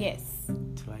strength. Yes.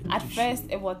 At first,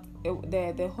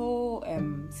 the whole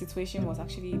situation was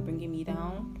actually bringing me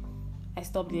down. I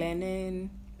stopped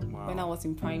learning. Wow. When I was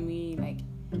in primary. Like,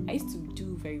 I used to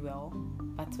do very well,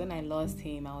 but when I lost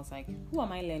him, I was like, who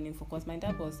am I learning for? Because my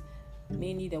dad was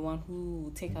mainly the one who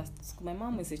would take us to school. My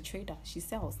mom is a trader. She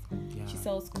sells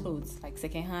clothes, like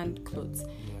second-hand clothes.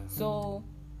 So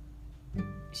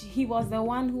he was the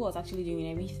one who was actually doing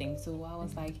everything. So I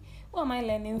was like, what am I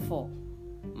learning for?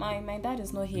 My dad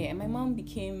is not here. And my mom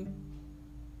became,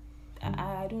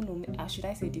 I don't know, should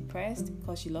I say depressed?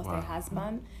 Because she lost her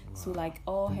husband. So like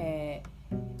all her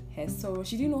sorrow,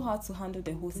 she didn't know how to handle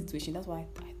the whole situation. That's what I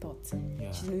thought.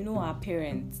 She didn't know our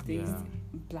parents,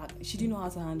 black. She didn't know how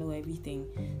to handle everything.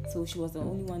 So she was the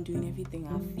only one doing everything.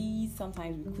 Our fees,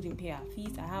 sometimes we couldn't pay our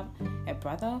fees. I have a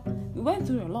brother. We went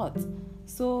through a lot.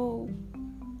 So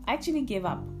I actually gave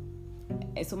up.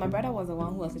 So my brother was the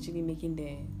one who was actually making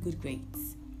the good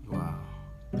grades. Wow.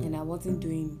 And I wasn't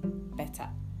doing better.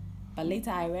 But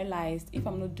later I realized if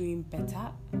I'm not doing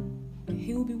better,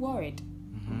 he will be worried.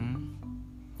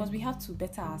 Because we have to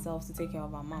better ourselves to take care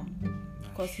of our mom.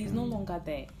 Because he's no longer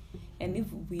there. And if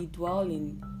we dwell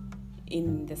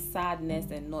in the sadness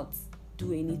and not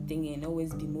do anything and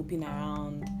always be moping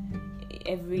around,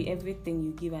 everything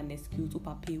you give an excuse to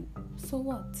papi, so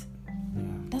what?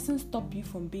 Doesn't stop you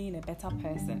from being a better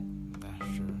person.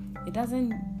 That's true. It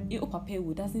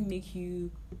doesn't make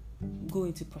you go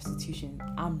into prostitution,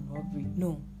 armed robbery.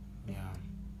 No. Yeah.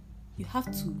 You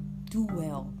have to do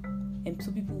well. And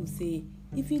so people will say,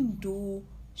 even though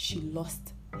she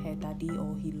lost her daddy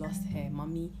or he lost her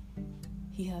mommy,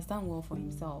 he has done well for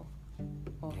himself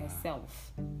or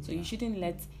herself. So you shouldn't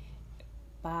let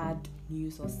bad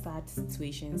news or sad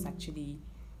situations actually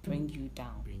bring you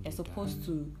down. You're supposed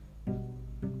to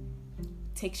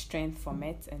take strength from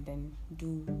it and then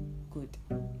do good.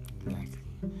 Exactly.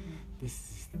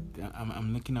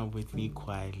 I'm looking up with me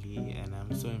quietly and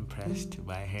I'm so impressed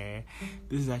by her.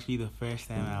 This is actually the first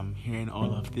time I'm hearing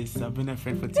all of this. I've been a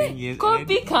friend for 10 years.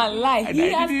 Kobe can lie.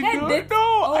 He has heard it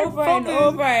over and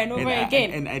over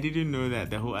again. And I didn't know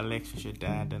that the whole Alex was your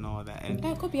dad and all that. And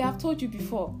Kobe, I've told you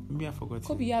before. Maybe I forgot.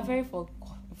 Kobe, you are very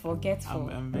forgetful.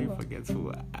 I'm very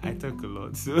forgetful. I talk a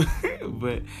lot, so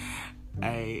but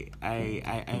I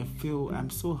feel I'm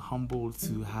so humbled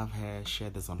to have her share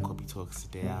this on Kobe Talks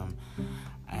today.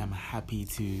 I am happy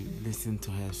to listen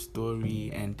to her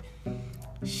story, and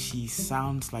she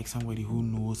sounds like somebody who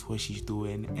knows what she's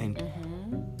doing. And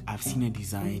I've seen her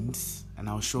designs, and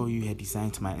I'll show you her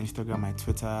designs to my Instagram, my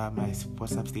Twitter, my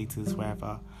WhatsApp status,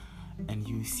 wherever, and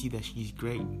you see that she's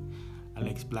great.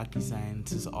 Alex Black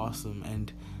Designs is awesome,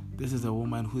 and this is a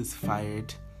woman who is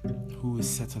fired, who is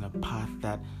set on a path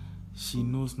that she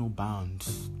knows no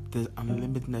bounds. There's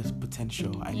unlimited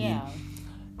potential. I mean,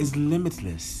 it's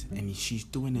limitless, and she's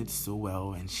doing it so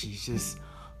well, and she's just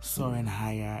soaring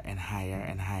higher and higher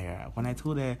and higher. When I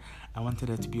told her I wanted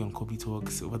her to be on Kobe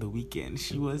Talks over the weekend,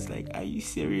 she was like, "Are you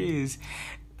serious?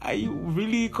 Are you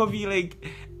really, Kobe?" Like,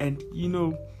 and you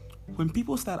know, when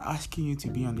people start asking you to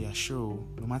be on their show,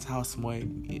 no matter how small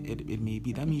it may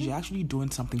be, that means you're actually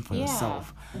doing something for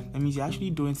yourself. That means you're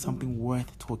actually doing something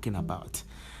worth talking about.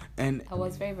 And I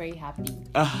was very, very happy.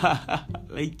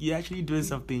 Like, you're actually doing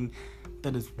something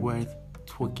that is worth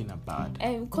talking about.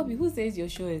 And Kobe, who says your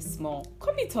show is small?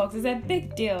 Kobe Talks is a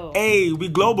big deal. Hey, we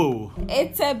global.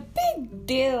 It's a big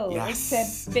deal. Yes.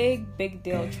 It's a big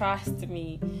deal. Trust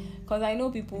me. Because I know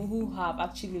people who have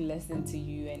actually listened to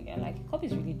you and they're like,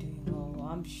 Kobe's really doing well.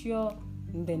 I'm sure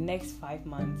in the next 5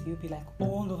 months, you'll be like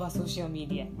all over social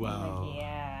media. Wow. Like,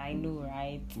 yeah, I know,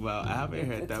 right? Wow, I haven't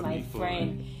heard that my before.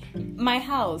 Friend. My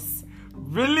house.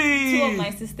 Really? 2 of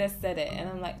my sisters said it, and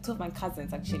I'm like, 2 of my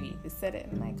cousins actually, they said it.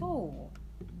 I'm like, oh,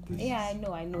 yeah,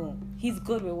 I know. He's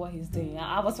good with what he's doing.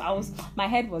 I was, my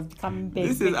head was becoming big.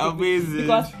 This is amazing.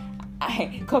 Because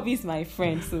Kobe's my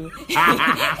friend, so so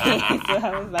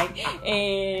I was like,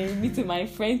 me too, my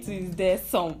friend too is there.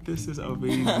 This is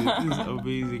amazing. This is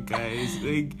amazing,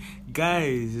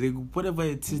 guys. Like, whatever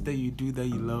it is that you do that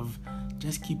you love,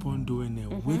 just keep on doing it.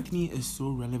 Whitney is so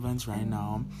relevant right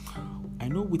now. I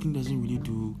know Whitney doesn't really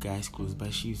do guys' clothes,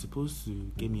 but she's supposed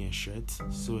to give me a shirt.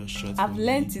 Sew a shirt. I've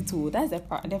learned it too. That's the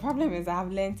problem is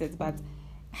I've learned it, but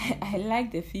I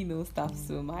like the female stuff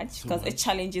so much because it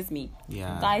challenges me.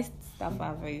 Yeah. Guys' stuff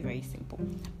are very, very simple,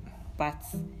 but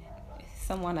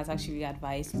someone has actually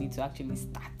advised me to actually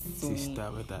start. To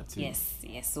start with that too. Yes.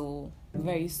 So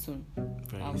very soon,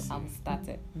 I'll start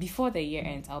it. Before the year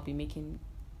ends, I'll be making.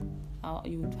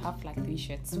 You would have like 3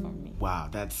 shirts from me. Wow,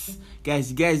 that's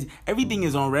guys. Everything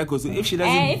is on record. So if she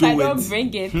doesn't if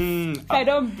I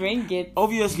don't bring it,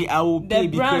 obviously I will pay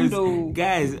because brand,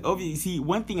 guys. Obviously,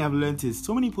 one thing I've learned is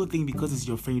so many people think because it's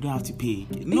your friend you don't have to pay.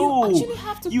 No, you actually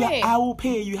have to pay. I will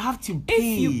pay. You have to pay.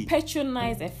 If you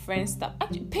patronize a friend's stuff,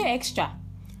 actually pay extra.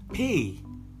 Pay.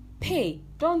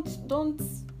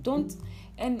 Don't.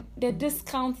 And the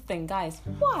discount thing, guys,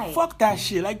 why? Fuck that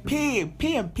shit. Like, pay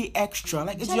and pay extra.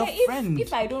 Like, it's your friend.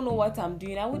 If I don't know what I'm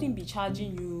doing, I wouldn't be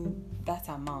charging you that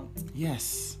amount.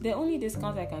 Yes. The only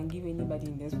discount I can give anybody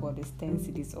in this world is 10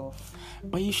 cedis off.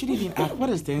 But you shouldn't even ask. What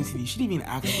is 10 cedis? You shouldn't even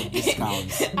ask for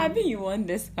discounts. I mean, you want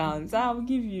discounts, I'll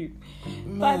give you.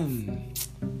 Man.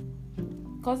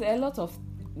 Because a lot of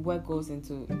work goes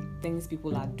into things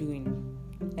people are doing.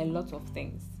 A lot of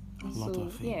things. A lot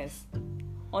of things. Yes.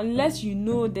 Unless you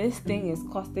know this thing is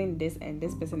costing this and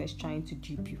this person is trying to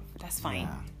dupe you, that's fine.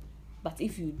 Yeah. But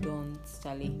if you don't,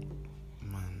 Charlie.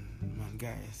 Man,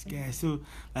 guys. So,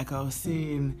 like I was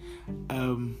saying,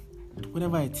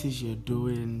 whatever it is you're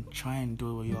doing, try and do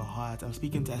it with your heart. I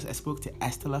spoke to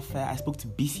Estella first. I spoke to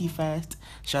BC first.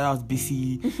 Shout out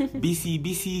BC.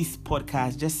 BC's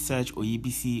podcast. Just search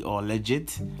OEBC or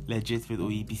legit with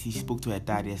OEBC. She spoke to her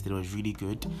dad yesterday. It was really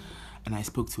good. And I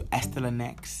spoke to Estella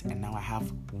next, and now I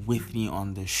have Whitney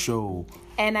on the show.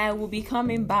 And I will be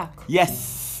coming back.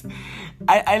 Yes,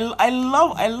 I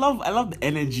love the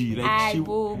energy. Like I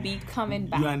will be coming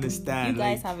back. You understand? You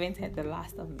guys haven't heard the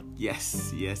last of me.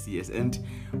 Yes. And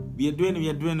we are doing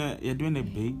a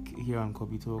big here on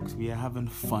Kobe Talks. We are having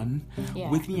fun.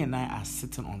 Yeah. Whitney and I are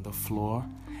sitting on the floor.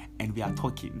 And we are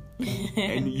talking,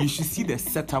 and you should see the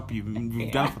setup we've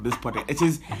done for this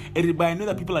podcast. But I know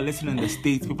that people are listening in the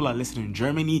States, people are listening in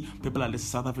Germany, people are listening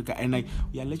in South Africa, and like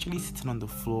we are literally sitting on the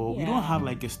floor. Yeah. We don't have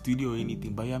like a studio or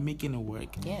anything, but we are making it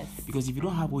work. Yes. Because if you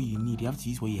don't have what you need, you have to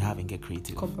use what you have and get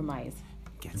creative. Compromise.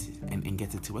 Get it and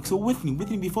get it to work. So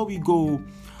Whitney, before we go,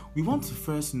 we want to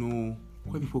first know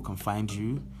where people can find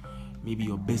you. Maybe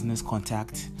your business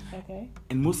contact. Okay.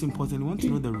 And most importantly, we want to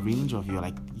know the range of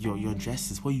your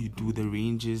dresses, what you do, the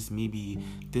ranges, maybe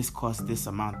this costs this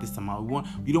amount.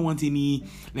 We don't want any,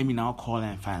 let me now call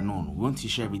and find. No. We want to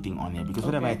share everything on it because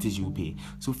whatever it is, you pay.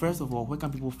 So first of all, where can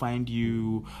people find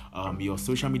you? Your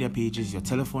social media pages, your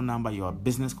telephone number, your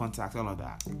business contact, all of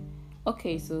that.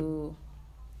 Okay, so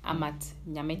I'm at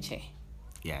Nyameche.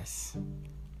 Yes.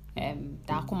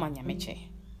 Dakuma Nyameche.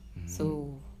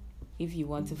 So if you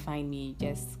want to find me,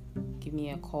 just give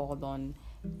me a call on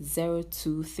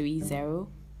 0230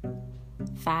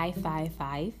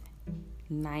 555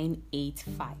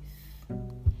 985.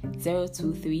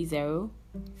 0230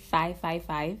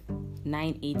 555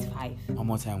 985. One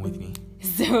more time with me.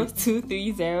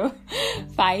 0230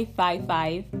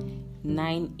 555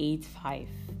 985.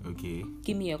 Okay.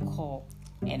 Give me a call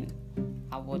and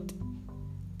I would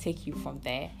take you from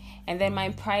there. And then my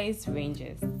price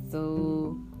ranges.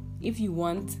 So if you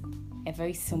want a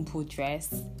very simple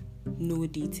dress, no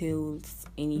details,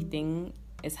 anything,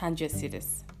 it's 100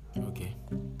 cedis. Okay.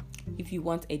 If you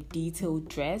want a detailed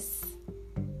dress,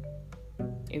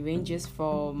 it ranges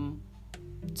from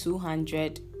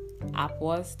 200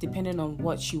 upwards, depending on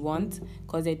what you want,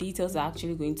 because the details are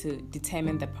actually going to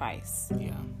determine the price.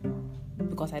 Yeah.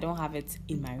 Because I don't have it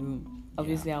in my room.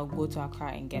 Obviously, I'll go to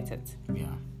Accra and get it.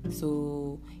 Yeah.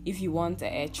 So if you want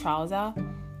a trouser,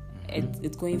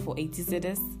 it's going for 80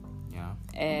 cedis. Yeah.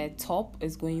 A top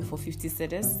is going for 50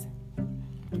 cedis.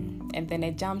 And then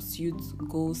a jumpsuit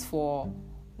goes for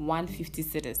 150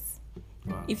 cedis.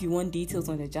 Wow. If you want details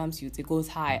on the jumpsuit, it goes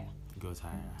higher.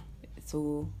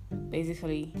 So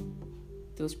basically,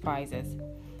 those prices.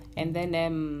 And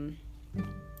then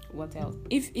what else?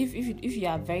 If you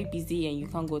are very busy and you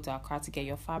can't go to Accra to get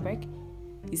your fabric,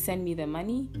 you send me the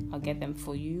money, I'll get them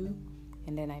for you,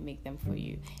 and then I make them for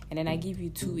you. And then I give you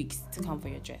 2 weeks to come for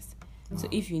your dress. So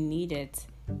if you need it,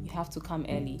 you have to come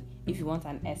early. If you want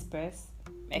an express,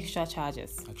 extra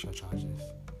charges.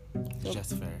 It's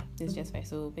just fair. It's just fair.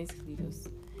 So basically those.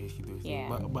 Yeah.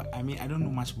 But I mean, I don't know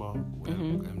much about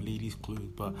ladies' clothes,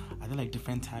 but are there like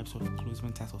different types of clothes,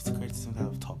 different types of skirts, different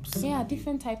types of tops? Yeah,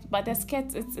 different types. But the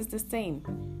skirts, it's the same.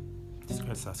 The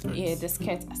skirts are skirts. Yeah, the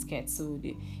skirts are skirts. So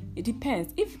it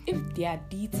depends. If there are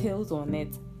details on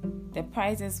it, the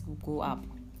prices will go up.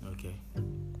 Okay.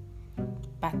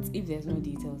 But if there's no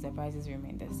details, the prices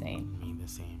remain the same.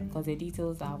 Because the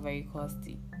details are very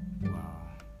costly. Wow.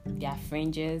 There are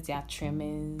fringes, there are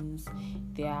trimmings,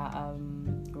 there are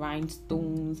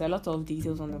rhinestones, a lot of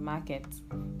details on the market.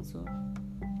 So,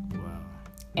 wow.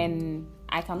 And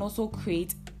I can also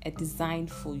create a design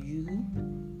for you,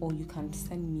 or you can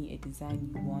send me a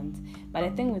design you want. But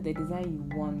the thing with the design you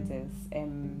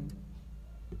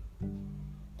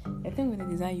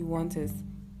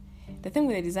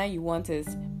want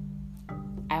is,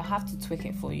 I'll have to tweak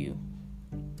it for you.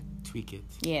 Tweak it?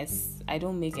 Yes, I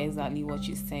don't make exactly what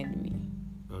you send me.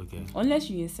 Okay. Unless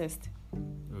you insist.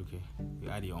 Okay. You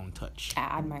add your own touch. I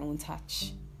add my own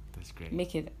touch. That's great.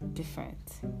 Make it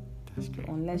different. That's great.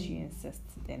 Unless you insist,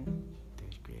 then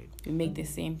that's great. We make the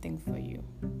same thing for you.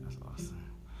 That's awesome.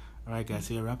 Alright guys,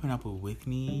 so you're wrapping up with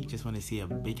Whitney. Just want to say a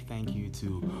big thank you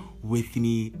to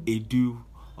Whitney Edu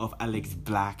of Alex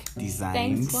Black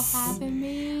Designs. Thanks for having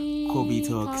me. Kobe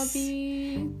Talks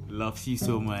loves you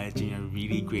so much and you're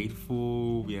really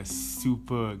grateful. We are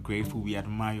super grateful. We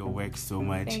admire your work so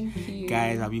much. Thank you.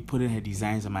 Guys, I'll be putting her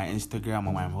designs on my Instagram,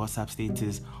 on my WhatsApp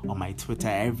status, on my Twitter,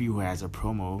 everywhere as a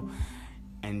promo.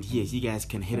 And yes, you guys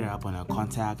can hit her up on her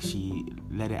contact. She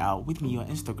let it out with me. Your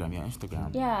Instagram.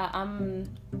 Yeah,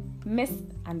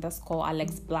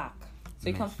 Miss_Alex Black. So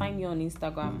you can find me on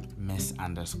Instagram.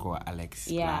 Miss_Alex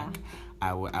yeah. Black.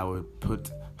 I will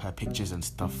put her pictures and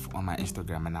stuff on my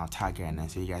Instagram and I'll tag her and then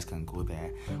so you guys can go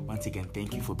there. Once again,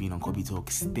 thank you for being on Kobe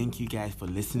Talks. Thank you guys for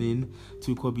listening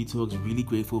to Kobe Talks. Really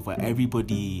grateful for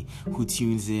everybody who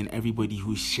tunes in, everybody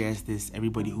who shares this,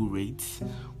 everybody who rates.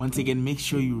 Once again, make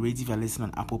sure you rate if you're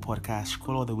listening on Apple Podcasts.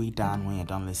 Scroll all the way down when you're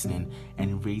done listening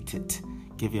and rate it.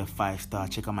 Give it a 5-star.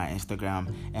 Check out my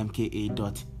Instagram, mka.ampiah.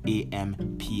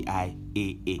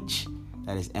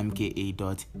 That is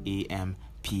mka.ampiah.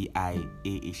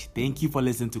 Thank you for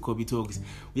listening to Kobe Talks.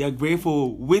 We are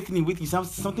grateful. Whitney,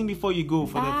 something before you go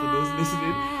for those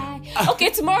listening.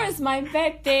 Okay, tomorrow is my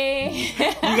birthday.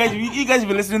 you guys will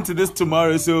be listening to this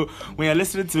tomorrow, so when you're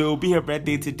listening to it, it'll be her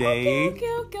birthday today.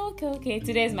 Okay.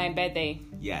 Today is my birthday.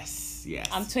 Yes.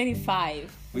 I'm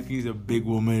 25. Whitney's a big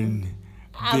woman.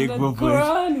 I'm a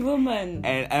grown woman.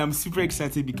 And I'm super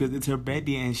excited because it's her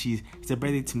birthday and it's her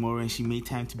birthday tomorrow and she made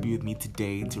time to be with me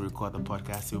today to record the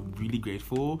podcast. So really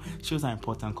grateful. Shows how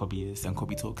important Kobe is and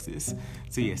Kobe Talks is.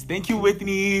 So yes, thank you,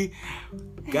 Whitney.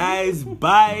 Guys,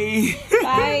 bye.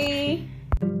 Bye.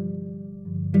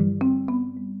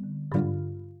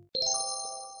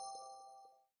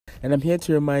 And I'm here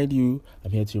to remind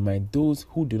those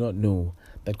who do not know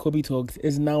that Kobe Talks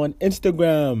is now on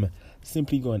Instagram.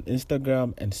 Simply go on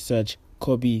Instagram and search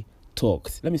Kobe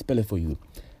Talks. Let me spell it for you.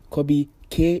 Kobe,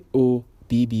 Kobby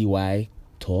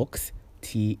Talks,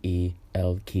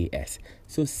 Talks.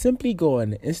 So simply go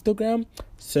on Instagram,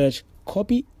 search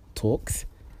Kobe Talks.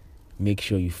 Make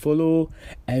sure you follow.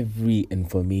 Every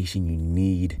information you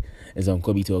need is on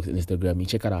Kobe Talks Instagram. You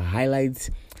check out our highlights,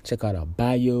 check out our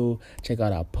bio, check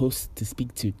out our posts to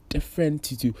speak to different,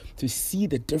 to see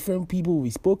the different people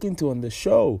we've spoken to on the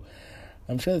show.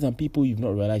 I'm sure there's some people you've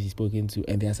not realized you've spoken to,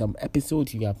 and there are some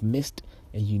episodes you have missed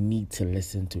and you need to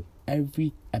listen to.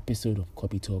 Every episode of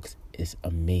Kobe Talks is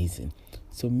amazing.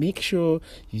 So make sure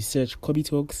you search Kobe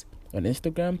Talks on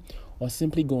Instagram or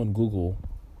simply go on Google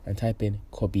and type in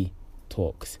Kobe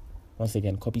Talks. Once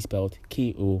again, Kobe spelled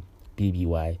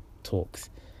Kobby Talks,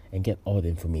 and get all the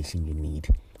information you need.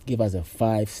 Give us a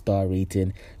 5-star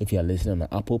rating if you're listening on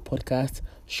Apple Podcasts.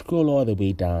 Scroll all the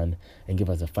way down and give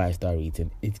us a 5-star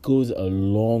rating. It goes a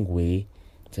long way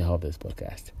to help this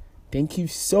podcast. Thank you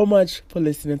so much for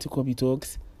listening to Kobe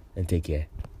Talks and take care.